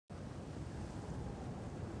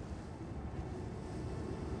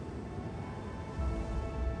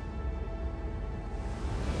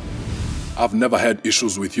I've never had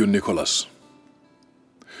issues with you, Nicholas.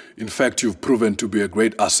 In fact, you've proven to be a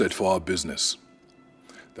great asset for our business.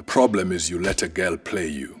 The problem is you let a girl play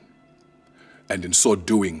you. And in so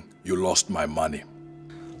doing, you lost my money.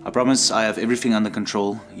 I promise I have everything under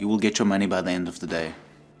control. You will get your money by the end of the day.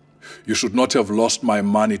 You should not have lost my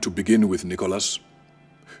money to begin with, Nicholas.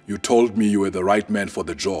 You told me you were the right man for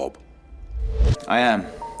the job. I am.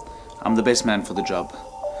 I'm the best man for the job.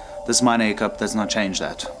 This minor hiccup does not change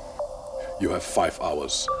that. You have 5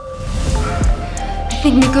 hours. I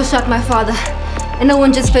think Nico shot my father, and no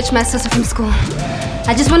one just fetched my sister from school.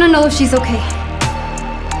 I just want to know if she's okay.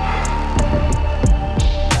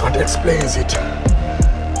 That explains it.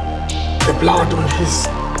 The blood on his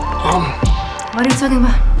arm. What are you talking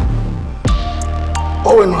about?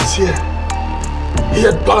 Owen was here. He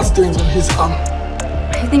had blood stains on his arm.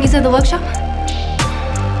 You think he's at the workshop?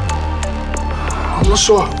 I'm not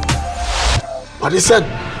sure. But he said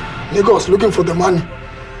Nico was looking for the money.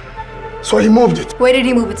 So he moved it. Where did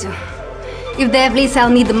he move it to? If they have lease, I'll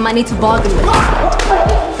need the money to bargain with.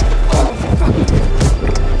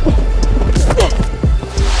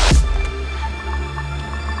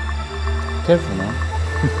 Careful now.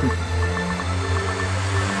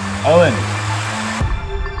 Owen,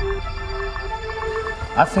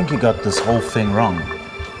 I think you got this whole thing wrong.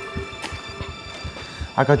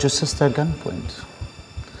 I got your sister at gunpoint.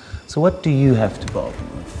 So what do you have to bargain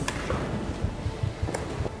with?